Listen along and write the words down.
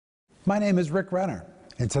My name is Rick Renner,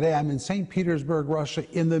 and today I'm in St. Petersburg, Russia,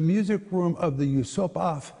 in the music room of the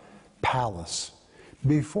Yusupov Palace.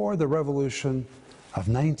 Before the revolution of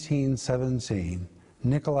 1917,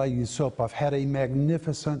 Nikolai Yusupov had a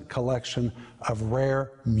magnificent collection of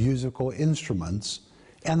rare musical instruments,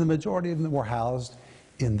 and the majority of them were housed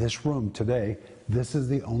in this room today. This is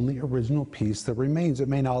the only original piece that remains. It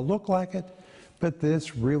may not look like it, but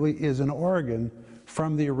this really is an organ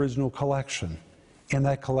from the original collection. In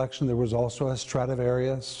that collection, there was also a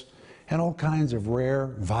Stradivarius and all kinds of rare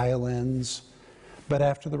violins. But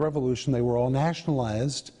after the revolution, they were all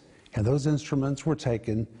nationalized, and those instruments were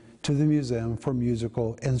taken to the Museum for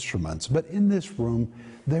Musical Instruments. But in this room,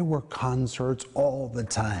 there were concerts all the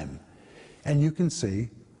time. And you can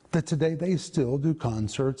see that today they still do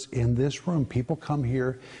concerts in this room. People come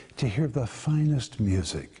here to hear the finest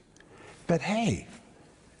music. But hey,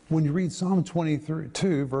 when you read Psalm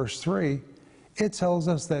 22, verse 3, it tells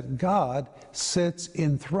us that God sits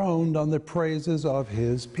enthroned on the praises of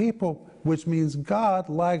His people, which means God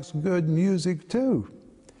likes good music too.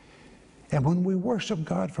 And when we worship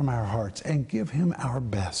God from our hearts and give Him our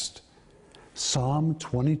best, Psalm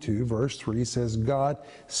 22, verse 3 says, God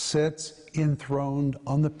sits enthroned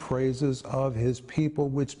on the praises of His people,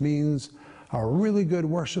 which means a really good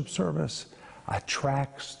worship service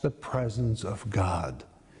attracts the presence of God.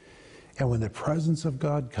 And when the presence of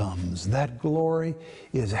God comes, that glory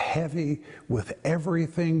is heavy with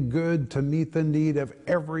everything good to meet the need of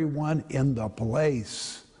everyone in the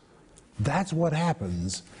place. That's what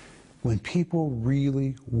happens when people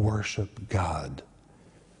really worship God.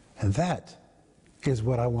 And that is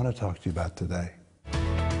what I want to talk to you about today.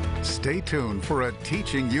 Stay tuned for a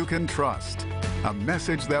teaching you can trust, a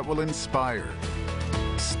message that will inspire,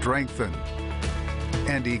 strengthen,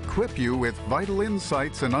 and equip you with vital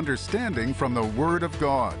insights and understanding from the Word of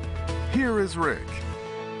God. Here is Rick.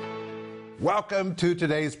 Welcome to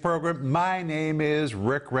today's program. My name is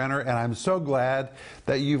Rick Renner, and I'm so glad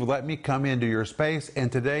that you've let me come into your space.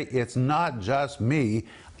 And today, it's not just me.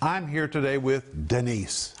 I'm here today with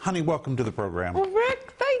Denise. Honey, welcome to the program. Well,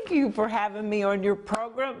 Rick, thank you for having me on your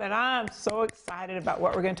program, and I'm so excited about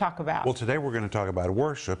what we're going to talk about. Well, today we're going to talk about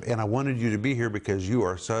worship, and I wanted you to be here because you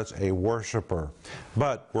are such a worshiper.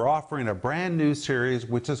 But we're offering a brand new series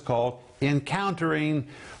which is called Encountering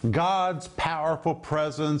God's Powerful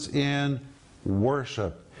Presence in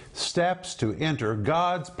Worship. Steps to enter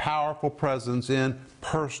God's powerful presence in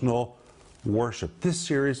personal worship. This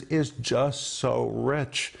series is just so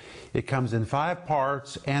rich. It comes in 5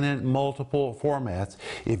 parts and in multiple formats.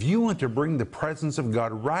 If you want to bring the presence of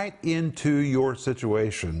God right into your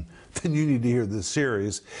situation, then you need to hear this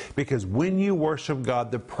series, because when you worship God,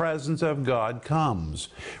 the presence of God comes.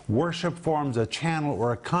 Worship forms a channel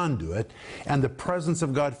or a conduit, and the presence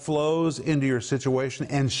of God flows into your situation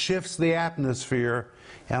and shifts the atmosphere,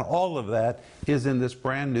 and all of that is in this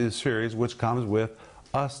brand new series, which comes with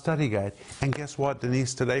a study guide. And guess what,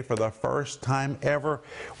 Denise? Today, for the first time ever,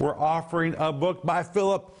 we're offering a book by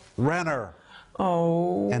Philip Renner.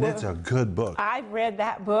 Oh. And it's a good book. I've read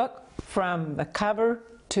that book from the cover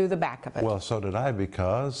to the back of it. Well, so did I,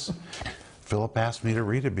 because Philip asked me to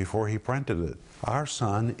read it before he printed it. Our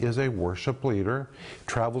son is a worship leader,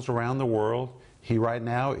 travels around the world. He right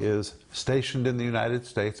now is stationed in the United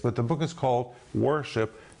States, but the book is called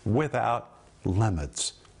Worship Without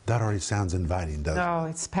Limits. That already sounds inviting, doesn't it? Oh,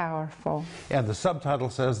 it's powerful. And the subtitle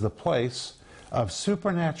says, The Place of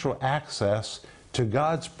Supernatural Access to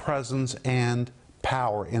God's Presence and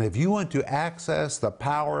Power. And if you want to access the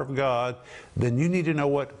power of God, then you need to know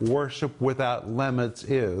what Worship Without Limits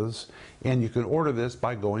is. And you can order this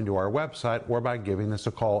by going to our website or by giving us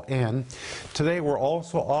a call. And today we're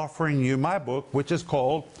also offering you my book, which is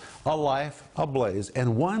called A Life Ablaze.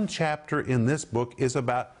 And one chapter in this book is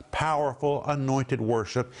about powerful anointed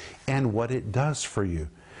worship and what it does for you.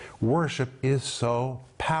 Worship is so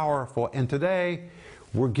powerful. And today,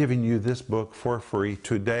 we're giving you this book for free,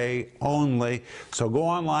 today only. So go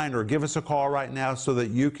online or give us a call right now so that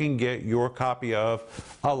you can get your copy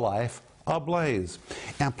of A Life Ablaze.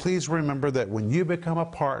 And please remember that when you become a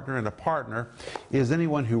partner, and a partner is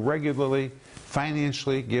anyone who regularly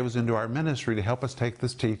financially gives into our ministry to help us take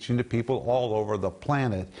this teaching to people all over the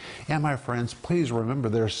planet. And my friends, please remember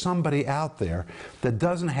there's somebody out there that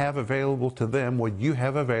doesn't have available to them what you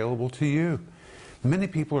have available to you. Many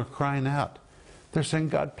people are crying out. They're saying,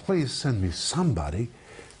 God, please send me somebody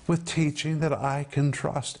with teaching that I can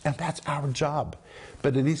trust. And that's our job.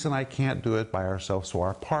 But Denise and I can't do it by ourselves, so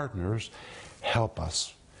our partners help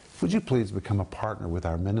us. Would you please become a partner with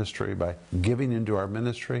our ministry by giving into our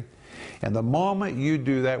ministry? And the moment you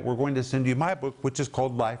do that, we're going to send you my book, which is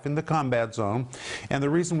called Life in the Combat Zone. And the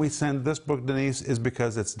reason we send this book, Denise, is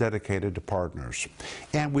because it's dedicated to partners.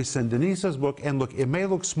 And we send Denise's book, and look, it may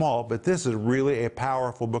look small, but this is really a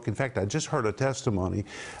powerful book. In fact, I just heard a testimony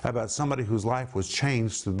about somebody whose life was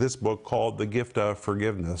changed through this book called The Gift of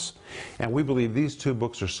Forgiveness. And we believe these two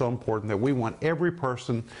books are so important that we want every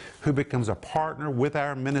person who becomes a partner with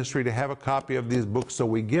our ministry to have a copy of these books, so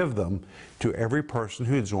we give them to every person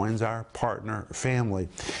who joins our partner family.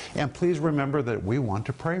 And please remember that we want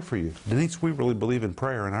to pray for you. Denise, we really believe in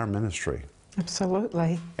prayer in our ministry.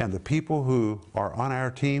 Absolutely. And the people who are on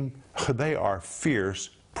our team, they are fierce,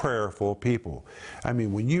 prayerful people. I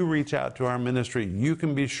mean, when you reach out to our ministry, you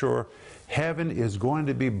can be sure heaven is going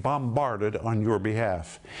to be bombarded on your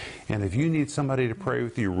behalf. And if you need somebody to pray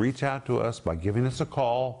with you, reach out to us by giving us a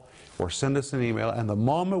call or send us an email. And the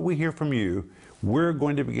moment we hear from you, we're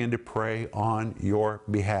going to begin to pray on your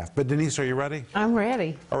behalf. But Denise, are you ready? I'm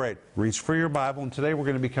ready. All right, reach for your Bible. And today we're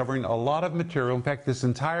going to be covering a lot of material. In fact, this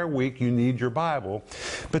entire week you need your Bible.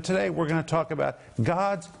 But today we're going to talk about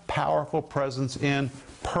God's powerful presence in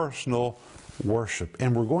personal worship.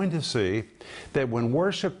 And we're going to see that when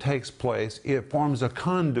worship takes place, it forms a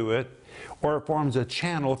conduit, or it forms a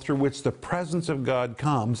channel through which the presence of God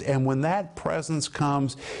comes. And when that presence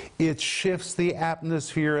comes, it shifts the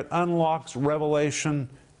atmosphere, it unlocks revelation.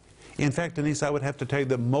 In fact, Denise, I would have to tell you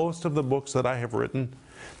that most of the books that I have written,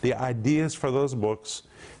 the ideas for those books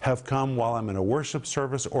have come while I'm in a worship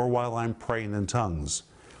service or while I'm praying in tongues.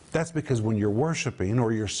 That's because when you're worshiping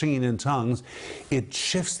or you're singing in tongues, it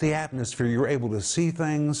shifts the atmosphere. You're able to see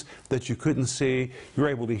things that you couldn't see. You're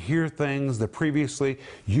able to hear things that previously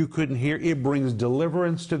you couldn't hear. It brings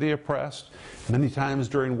deliverance to the oppressed. Many times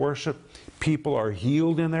during worship, people are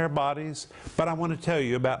healed in their bodies. But I want to tell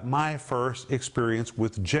you about my first experience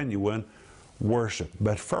with genuine worship.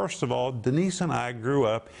 But first of all, Denise and I grew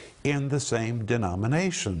up in the same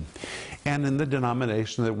denomination. And in the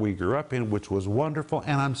denomination that we grew up in, which was wonderful,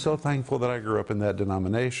 and I'm so thankful that I grew up in that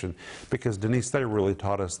denomination, because Denise, they really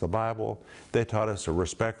taught us the Bible. They taught us a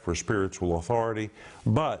respect for spiritual authority.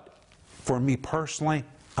 But for me personally,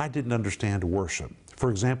 I didn't understand worship.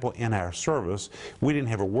 For example, in our service, we didn't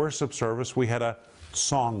have a worship service, we had a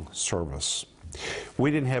song service.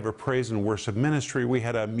 We didn't have a praise and worship ministry, we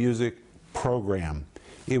had a music program.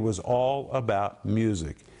 It was all about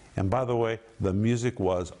music. And by the way, the music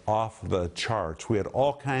was off the charts. We had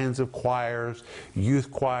all kinds of choirs, youth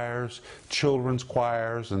choirs, children's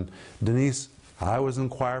choirs, and Denise, I was in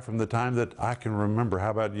choir from the time that I can remember. How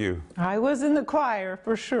about you? I was in the choir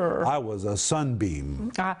for sure. I was a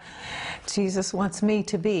sunbeam. Jesus wants me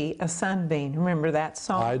to be a sunbeam. Remember that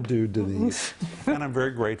song? I do, Denise. And I'm very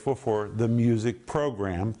grateful for the music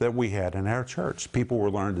program that we had in our church. People were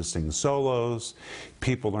learning to sing solos.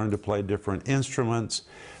 People learned to play different instruments.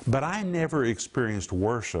 But I never experienced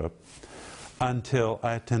worship until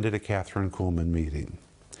I attended a Catherine Kuhlman meeting.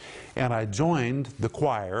 And I joined the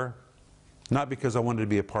choir, not because I wanted to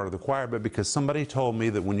be a part of the choir, but because somebody told me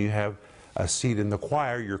that when you have a seat in the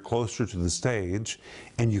choir, you're closer to the stage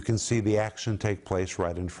and you can see the action take place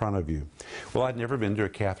right in front of you. Well, I'd never been to a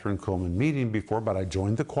Catherine Kuhlman meeting before, but I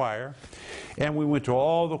joined the choir, and we went to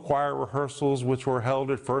all the choir rehearsals which were held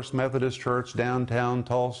at First Methodist Church downtown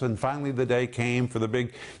Tulsa, and finally the day came for the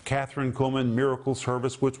big Catherine Kuhlman miracle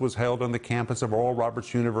service, which was held on the campus of Oral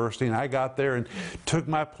Roberts University, and I got there and took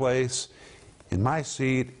my place in my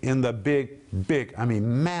seat in the big,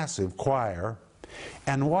 massive choir,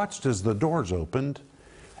 and watched as the doors opened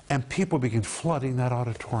and people began flooding that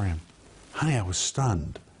auditorium. Honey, I was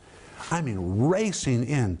stunned. I mean, racing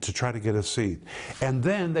in to try to get a seat. And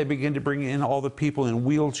then they began to bring in all the people in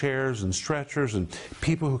wheelchairs and stretchers and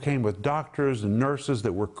people who came with doctors and nurses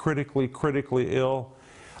that were critically ill.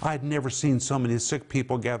 I'd never seen so many sick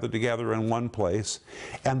people gathered together in one place.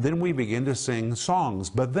 And then we began to sing songs.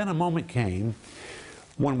 But then a moment came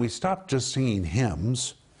when we stopped just singing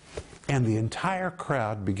hymns, and the entire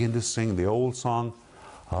crowd began to sing the old song,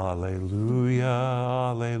 Alleluia,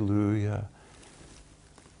 Alleluia.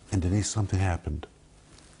 And Denise, something happened.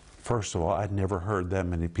 First of all, I'd never heard that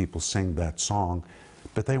many people sing that song,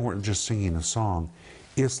 but they weren't just singing a song.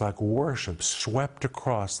 It's like worship swept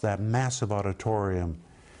across that massive auditorium,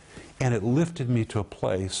 and it lifted me to a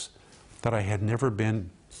place that I had never been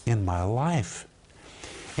in my life.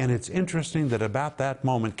 And it's interesting that about that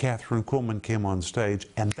moment, Catherine Kuhlman came on stage,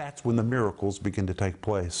 and that's when the miracles began to take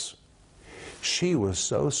place. She was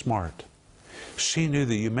so smart. She knew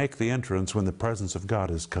that you make the entrance when the presence of God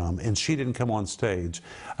has come, and she didn't come on stage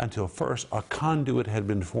until first a conduit had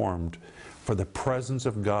been formed for the presence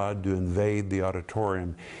of God to invade the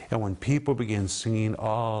auditorium. And when people began singing,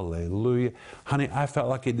 hallelujah, honey, I felt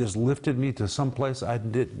like it just lifted me to some place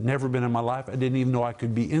I'd never been in my life. I didn't even know I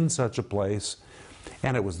could be in such a place.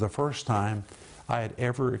 And it was the first time I had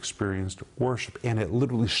ever experienced worship, and it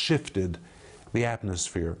literally shifted the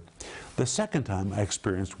atmosphere. The second time I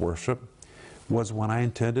experienced worship was when I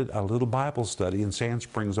attended a little Bible study in Sand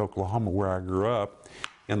Springs, Oklahoma, where I grew up,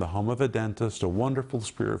 in the home of a dentist, a wonderful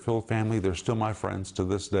Spirit-filled family. They're still my friends to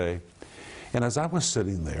this day. And as I was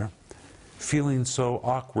sitting there, feeling so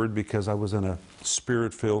awkward because I was in a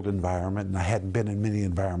Spirit-filled environment, and I hadn't been in many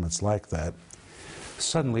environments like that,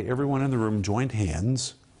 suddenly everyone in the room joined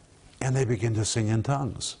hands, and they began to sing in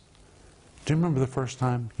tongues. Do you remember the first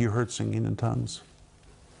time you heard singing in tongues?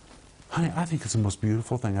 Honey, I think it's the most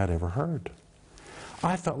beautiful thing I'd ever heard.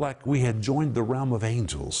 I felt like we had joined the realm of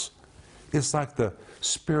angels. It's like the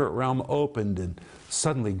spirit realm opened and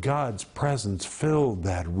suddenly God's presence filled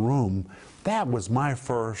that room. That was my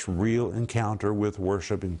first real encounter with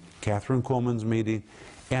worship in Catherine Coleman's meeting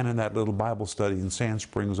and in that little Bible study in Sand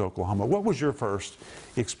Springs, Oklahoma. What was your first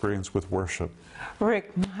experience with worship?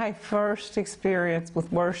 Rick, my first experience with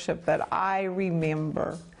worship that I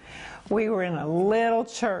remember, we were in a little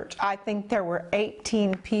church. I think there were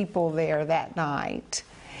 18 people there that night.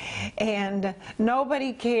 And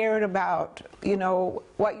nobody cared about, you know,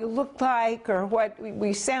 what you looked like or what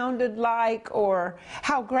we sounded like or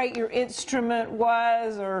how great your instrument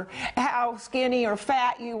was or how skinny or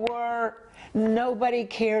fat you were. Nobody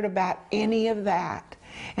cared about any of that.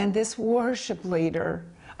 And this worship leader,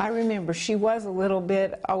 I remember she was a little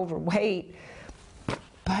bit overweight,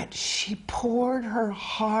 but she poured her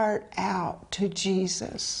heart out to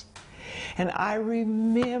Jesus. And I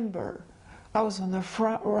remember I was on the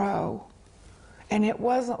front row, and it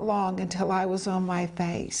wasn't long until I was on my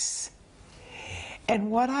face.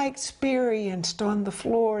 And what I experienced on the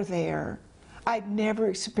floor there, I'd never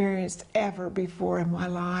experienced ever before in my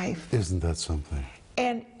life. Isn't that something?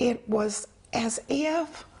 And it was as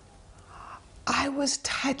if I was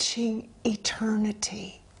touching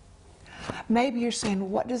eternity. Maybe you're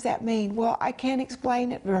saying, what does that mean? Well, I can't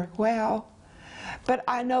explain it very well. But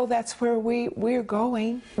I know that's where we're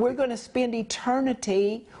going. We're going to spend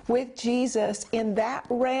eternity with Jesus in that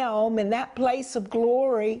realm, in that place of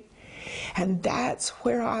glory. And that's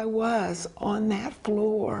where I was on that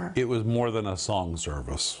floor. It was more than a song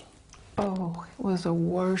service. Oh, it was a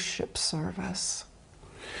worship service.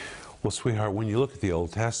 Well, sweetheart, when you look at the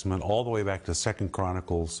Old Testament, all the way back to 2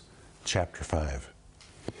 Chronicles chapter 5,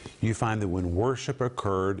 you find that when worship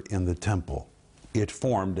occurred in the temple, it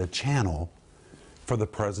formed a channel for the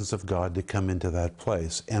presence of God to come into that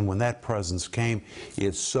place. And when that presence came,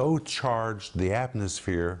 it so charged the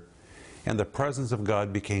atmosphere, and the presence of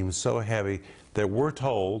God became so heavy that we're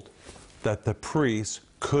told that the priests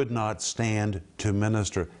could not stand to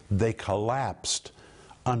minister. They collapsed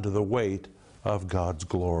under the weight of God's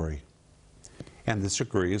glory. And this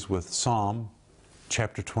agrees with Psalm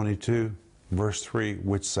chapter 22, verse 3,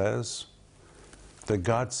 which says that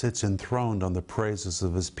God sits enthroned on the praises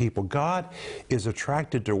of His people. God is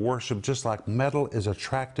attracted to worship just like metal is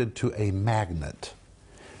attracted to a magnet.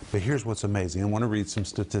 But here's what's amazing. I want to read some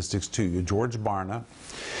statistics to you. George Barna,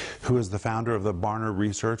 who is the founder of the Barna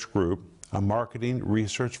Research Group, a marketing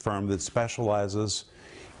research firm that specializes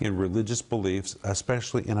in religious beliefs,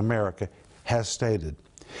 especially in America, has stated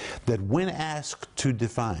that when asked to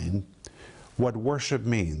define what worship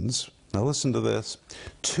means, now listen to this,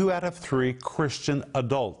 2 out of 3 Christian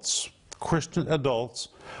adults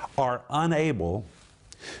are unable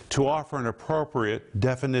to offer an appropriate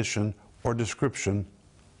definition or description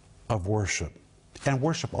of worship. And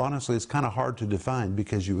worship, honestly, is kind of hard to define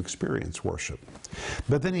because you experience worship.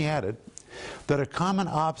 But then he added that a common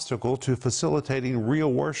obstacle to facilitating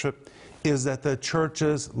real worship is that the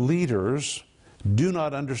church's leaders do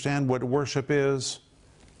not understand what worship is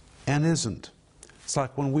and isn't. It's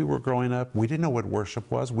like when we were growing up, we didn't know what worship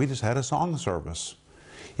was. We just had a song service.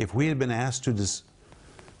 If we had been asked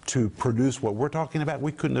to produce what we're talking about,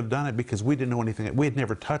 we couldn't have done it because we didn't know anything. We had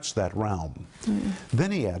never touched that realm.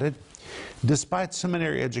 Then he added, despite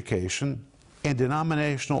seminary education and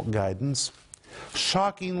denominational guidance,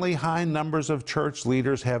 shockingly high numbers of church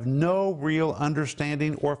leaders have no real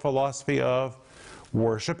understanding or philosophy of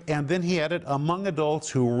worship. And then he added, among adults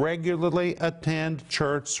who regularly attend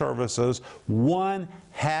church services, 1/2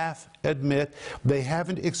 half admit they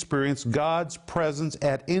haven't experienced God's presence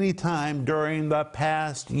at any time during the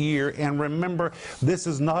past year. And remember, this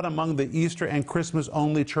is not among the Easter and Christmas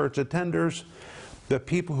only church attenders. The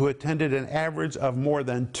people who attended an average of more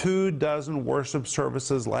than 24 worship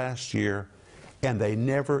services last year, and they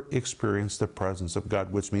never experienced the presence of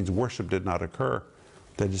God, which means worship did not occur.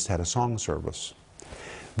 They just had a song service.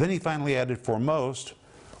 Then he finally added, for most,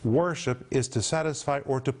 worship is to satisfy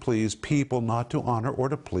or to please people, not to honor or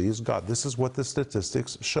to please God. This is what the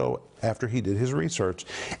statistics show after he did his research.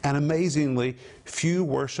 And amazingly, few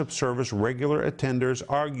worship service regular attenders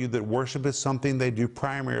argue that worship is something they do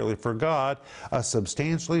primarily for God. A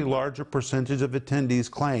substantially larger percentage of attendees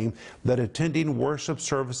claim that attending worship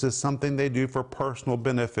service is something they do for personal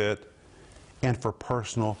benefit and for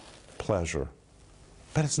personal pleasure.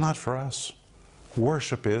 But it's not for us.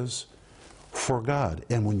 Worship is for God.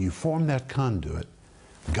 And when you form that conduit,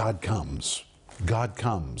 God comes. God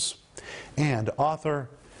comes. And author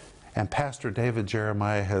and Pastor David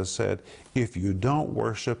Jeremiah has said, if you don't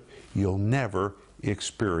worship, you'll never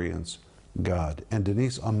experience God. And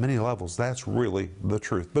Denise, on many levels, that's really the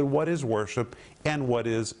truth. But what is worship and what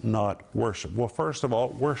is not worship? Well, first of all,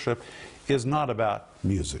 worship is not about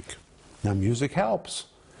music. Now, music helps,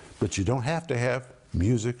 but you don't have to have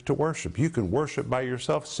music to worship. You can worship by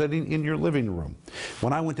yourself sitting in your living room.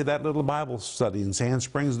 When I went to that little Bible study in Sand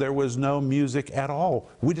Springs, there was no music at all.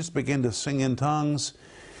 We just began to sing in tongues,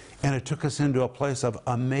 and it took us into a place of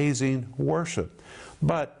amazing worship.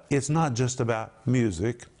 But it's not just about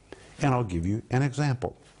music, and I'll give you an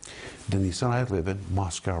example. Denise and I live in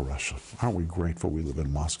Moscow, Russia. Aren't we grateful we live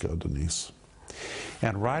in Moscow, Denise?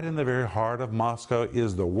 And right in the very heart of Moscow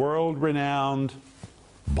is the world-renowned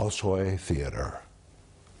Bolshoi Theater.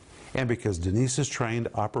 And because Denise is trained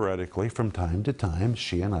operatically, from time to time,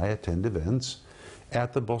 she and I attend events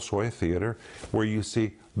at the Bolshoi Theater where you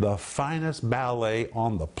see the finest ballet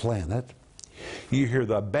on the planet. You hear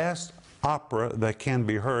the best opera that can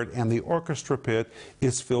be heard, and the orchestra pit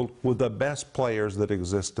is filled with the best players that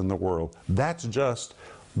exist in the world. That's just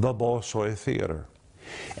the Bolshoi Theater.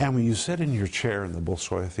 And when you sit in your chair in the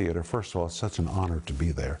Bolshoi Theater, first of all, it's such an honor to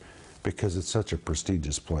be there because it's such a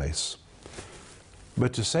prestigious place.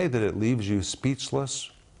 But to say that it leaves you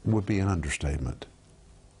speechless would be an understatement.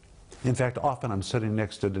 In fact, often I'm sitting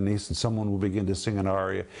next to Denise and someone will begin to sing an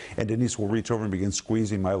aria, and Denise will reach over and begin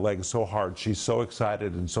squeezing my leg so hard. She's so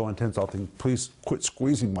excited and so intense. I'll think, please quit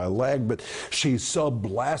squeezing my leg, but she's so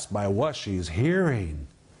blessed by what she's hearing.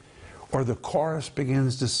 Or the chorus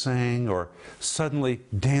begins to sing, or suddenly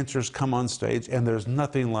dancers come on stage, and there's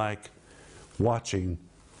nothing like watching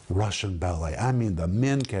Russian ballet. I mean, the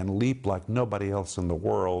men can leap like nobody else in the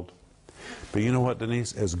world. But you know what,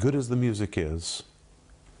 Denise? As good as the music is,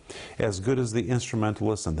 as good as the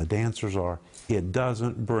instrumentalists and the dancers are, it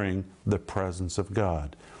doesn't bring the presence of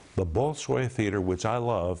God. The Bolshoi Theater, which I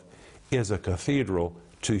love, is a cathedral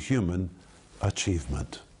to human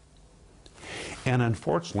achievement. And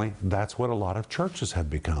unfortunately, that's what a lot of churches have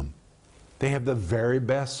become. They have the very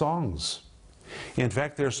best songs. In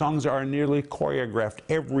fact, their songs are nearly choreographed.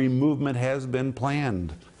 Every movement has been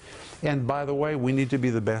planned. And by the way, we need to be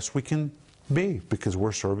the best we can be because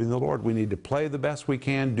we're serving the Lord. We need to play the best we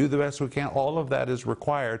can, do the best we can. All of that is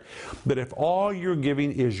required. But if all you're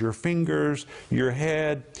giving is your fingers, your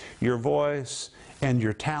head, your voice, and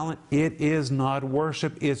your talent, it is not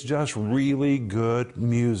worship. It's just really good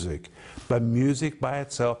music. But music by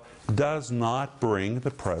itself does not bring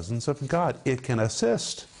the presence of God. It can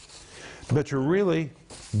assist. But to really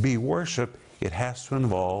be worship, it has to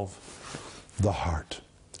involve the heart.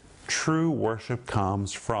 True worship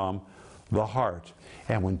comes from the heart.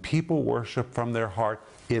 And when people worship from their heart,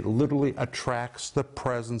 it literally attracts the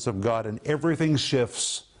presence of God, and everything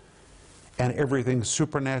shifts and everything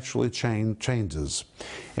supernaturally changes.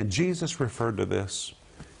 And Jesus referred to this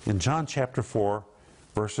in John chapter 4,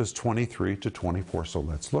 verses 23 to 24. So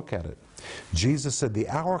let's look at it. Jesus said, "The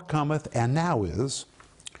hour cometh, and now is,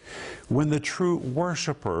 when the true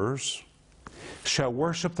worshipers shall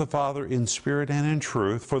worship the Father in spirit and in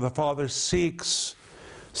truth, for the Father seeks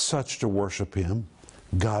such to worship him.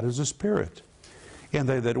 God is a spirit, and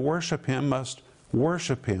they that worship him must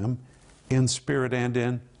worship him in spirit and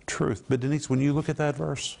in truth." But Denise, when you look at that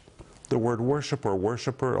verse, the word worship or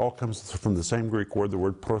worshiper all comes from the same Greek word, the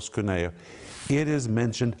word proskuneo. It is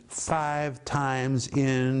mentioned 5 times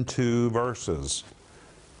in 2 verses.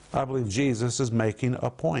 I believe Jesus is making a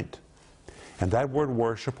point. And that word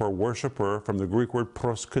worship or worshiper, from the Greek word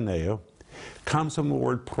proskuneo, comes from the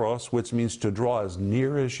word pros, which means to draw as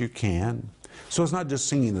near as you can. So it's not just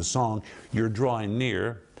singing a song, you're drawing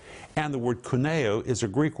near. And the word kuneo is a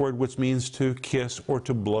Greek word which means to kiss or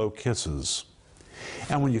to blow kisses.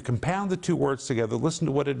 And when you compound the two words together, listen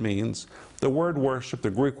to what it means. The word worship,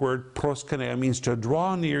 the Greek word proskuneo, means to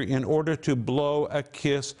draw near in order to blow a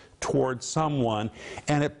kiss towards someone.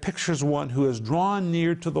 And it pictures one who is drawn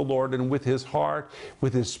near to the Lord, and with his heart,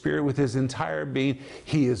 with his spirit, with his entire being,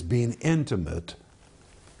 he is being intimate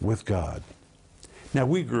with God. Now,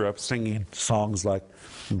 we grew up singing songs like,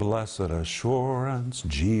 "Blessed Assurance,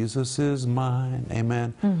 Jesus is mine."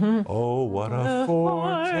 Amen. Oh, what a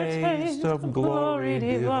foretaste of glory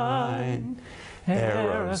divine,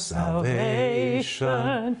 heir of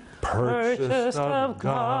salvation, purchased of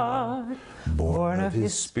God, born of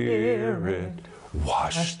his Spirit,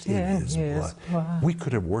 washed in his blood. We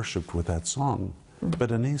could have worshiped with that song. But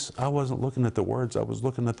Denise, I wasn't looking at the words, I was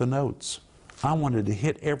looking at the notes. I wanted to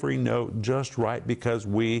hit every note just right because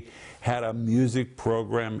we had a music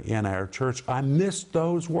program in our church. I missed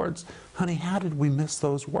those words. Honey, how did we miss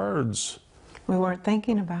those words? We weren't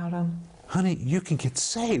thinking about them. Honey, you can get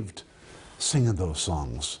saved singing those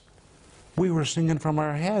songs. We were singing from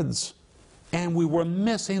our heads, and we were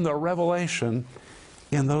missing the revelation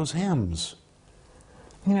in those hymns.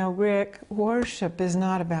 You know, Rick, worship is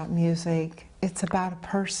not about music. It's about a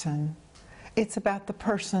person. It's about the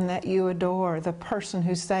person that you adore, the person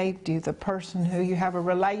who saved you, the person who you have a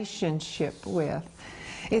relationship with.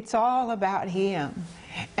 It's all about him.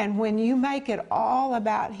 And when you make it all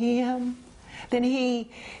about him, then he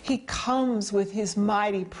comes with his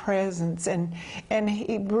mighty presence, and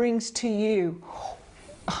he brings to you,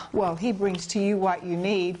 well, he brings to you what you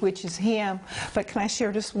need, which is him. But can I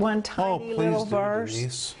share just one tiny little verse?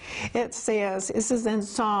 Denise. It says, this is in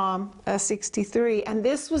Psalm 63, and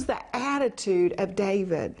this was the attitude of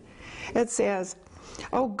David. It says,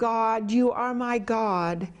 "Oh God, you are my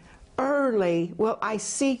God. Early will I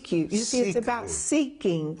seek you." You see, it's about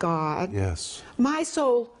seeking God. Yes. My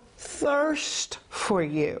soul thirsts for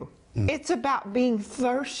you. It's about being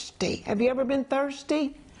thirsty. Have you ever been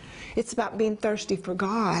thirsty? It's about being thirsty for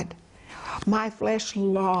God. My flesh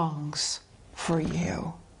longs for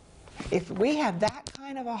you. If we have that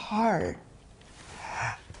kind of a heart,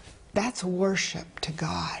 that's worship to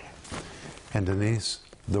God. And Denise,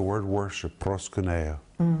 the word worship, proskuneo,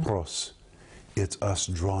 pros, it's us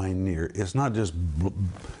drawing near. It's not just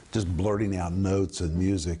blurting out notes and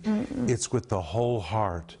music. It's with the whole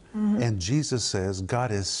heart. And Jesus says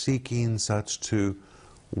God is seeking such to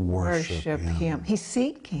worship him. He's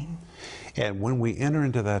seeking. And when we enter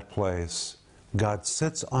into that place, God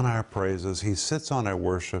sits on our praises. He sits on our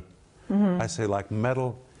worship. I say, like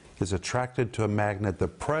metal is attracted to a magnet, the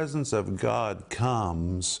presence of God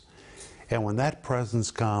comes. And when that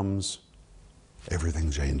presence comes,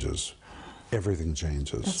 everything changes. Everything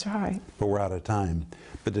changes. That's right. But we're out of time.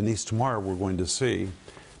 But Denise, tomorrow we're going to see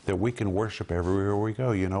that we can worship everywhere we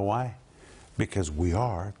go. You know why? Because we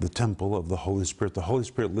are the temple of the Holy Spirit. The Holy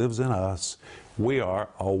Spirit lives in us. We are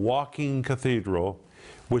a walking cathedral,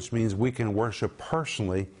 which means we can worship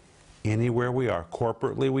personally anywhere we are.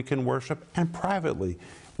 Corporately we can worship, and privately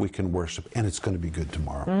we can worship, and it's going to be good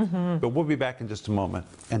tomorrow. But we'll be back in just a moment,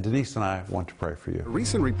 and Denise and I want to pray for you. A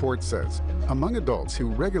recent report says, among adults who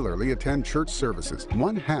regularly attend church services,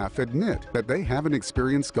 1/2 admit that they haven't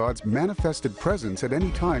experienced God's manifested presence at any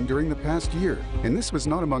time during the past year. And this was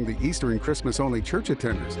not among the Easter and Christmas-only church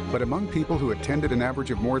attenders, but among people who attended an average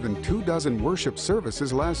of more than 24 worship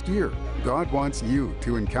services last year. God wants you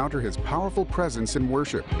to encounter His powerful presence in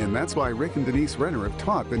worship, and that's why Rick and Denise Renner have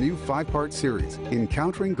taught the new 5-part series,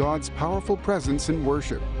 Encountering God's Powerful Presence in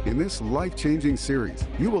Worship. In this life-changing series,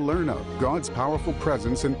 you will learn of God's powerful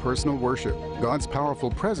presence in personal worship, God's powerful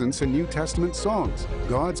presence in New Testament songs,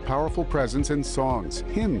 God's powerful presence in songs,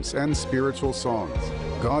 hymns, and spiritual songs,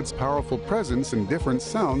 God's powerful presence in different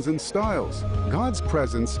sounds and styles. God's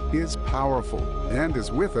presence is powerful and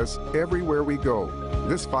is with us everywhere we go.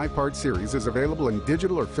 This 5-part series is available in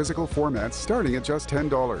digital or physical formats starting at just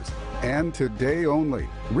 $10. And today only,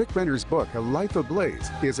 Rick Renner's book, A Life Ablaze,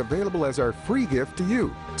 is available as our free gift to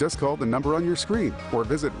you. Just call the number on your screen or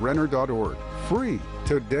visit renner.org. Free,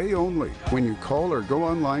 today only, when you call or go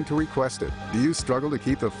online to request it. Do you struggle to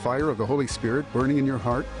keep the fire of the Holy Spirit burning in your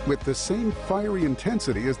heart with the same fiery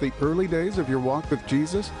intensity as the early days of your walk with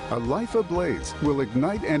Jesus? A Life Ablaze will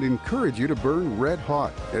ignite and encourage you to burn red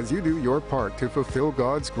hot as you do your part to fulfill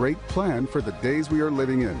God's great plan for the days we are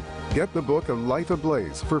living in. Get the book A Life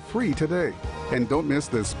Ablaze for free today. And don't miss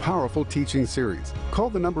this powerful teaching series. Call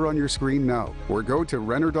the number on your screen now or go to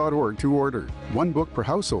renner.org to order. 1 book per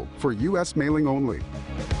household for U.S. mailing only.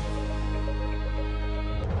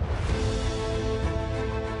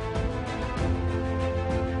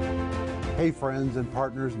 Hey friends and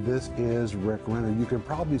partners, this is Rick Renner. You can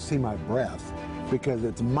probably see my breath because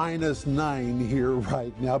it's -9 here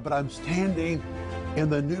right now, but I'm standing in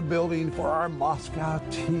the new building for our Moscow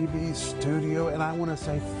TV studio, and I want to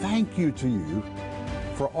say thank you to you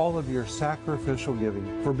for all of your sacrificial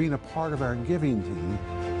giving, for being a part of our giving team.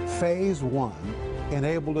 Phase 1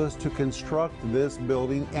 enabled us to construct this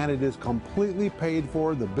building, and it is completely paid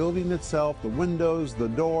for. The building itself, the windows, the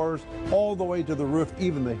doors, all the way to the roof,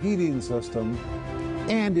 even the heating system.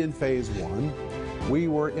 And in Phase 1, we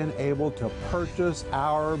were enabled to purchase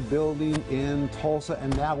our building in Tulsa,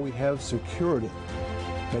 and now we have secured it.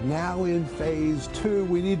 But now in Phase 2,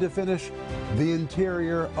 we need to finish the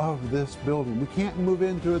interior of this building. We can't move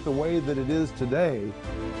into it the way that it is today.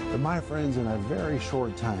 But my friends, in a very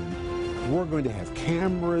short time, we're going to have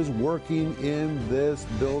cameras working in this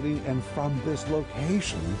building, and from this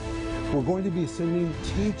location, we're going to be sending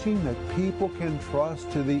teaching that people can trust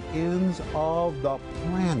to the ends of the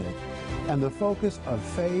planet. And the focus of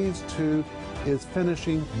Phase 2 is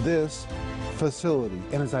finishing this facility.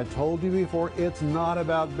 And as I told you before, it's not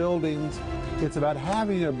about buildings. It's about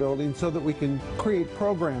having a building so that we can create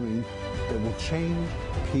programming that will change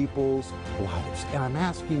people's lives. And I'm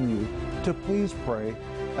asking you to please pray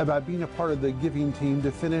about being a part of the giving team to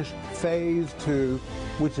finish Phase 2,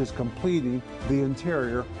 which is completing the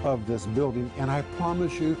interior of this building. And I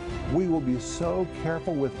promise you, we will be so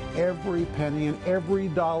careful with every penny and every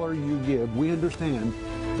dollar you give. We understand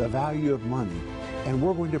the value of money, and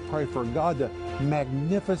we're going to pray for God to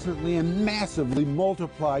magnificently and massively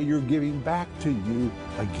multiply your giving back to you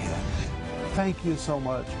again. Thank you so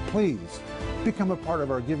much. Please become a part of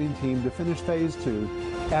our giving team to finish Phase 2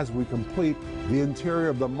 as we complete the interior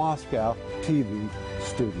of the Moscow TV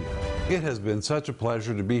studio. It has been such a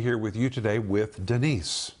pleasure to be here with you today with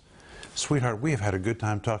Denise. Sweetheart, we have had a good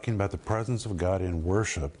time talking about the presence of God in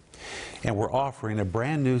worship. And we're offering a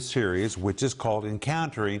brand new series which is called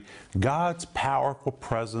Encountering God's Powerful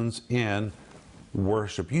Presence in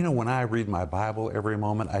Worship. You know, when I read my Bible every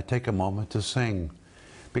moment, I take a moment to sing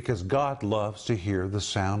because God loves to hear the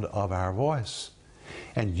sound of our voice.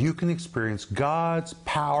 And you can experience God's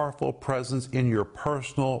powerful presence in your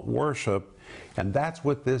personal worship. And that's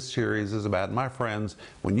what this series is about. My friends,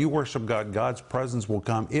 when you worship God, God's presence will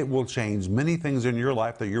come. It will change many things in your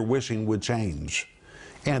life that you're wishing would change.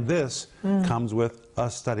 And this comes with a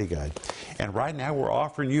study guide. And right now we're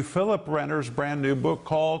offering you Philip Renner's brand new book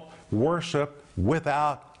called Worship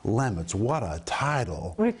Without Limits. What a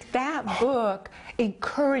title. Rick, that book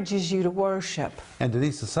encourages you to worship. And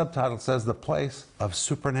Denise, the subtitle says The Place of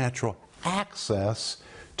Supernatural Access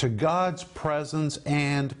to God's Presence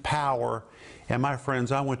and Power. And my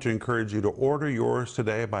friends, I want to encourage you to order yours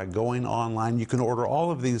today by going online. You can order all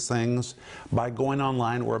of these things by going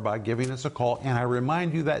online or by giving us a call. And I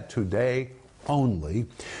remind you that today only,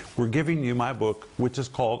 we're giving you my book, which is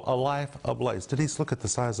called A Life Ablaze. Denise, look at the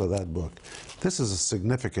size of that book. This is a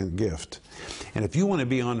significant gift. And if you want to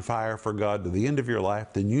be on fire for God to the end of your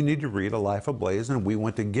life, then you need to read A Life Ablaze, and we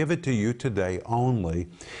want to give it to you today only.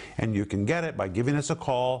 And you can get it by giving us a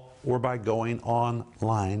call or by going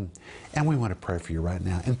online. And we want to pray for you right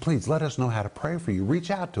now. And please let us know how to pray for you.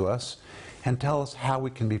 Reach out to us and tell us how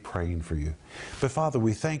we can be praying for you. But Father,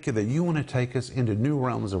 we thank you that you want to take us into new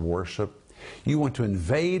realms of worship. You want to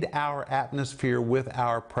invade our atmosphere with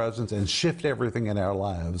our presence and shift everything in our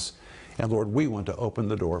lives. And Lord, we want to open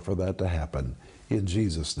the door for that to happen. In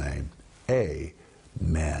Jesus' name, amen.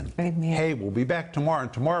 Amen. Hey, we'll be back tomorrow.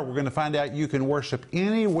 And tomorrow we're going to find out you can worship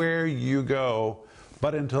anywhere you go.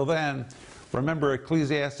 But until then, remember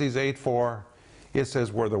Ecclesiastes 8:4. It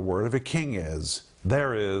says, where the word of a king is,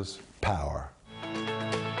 there is power.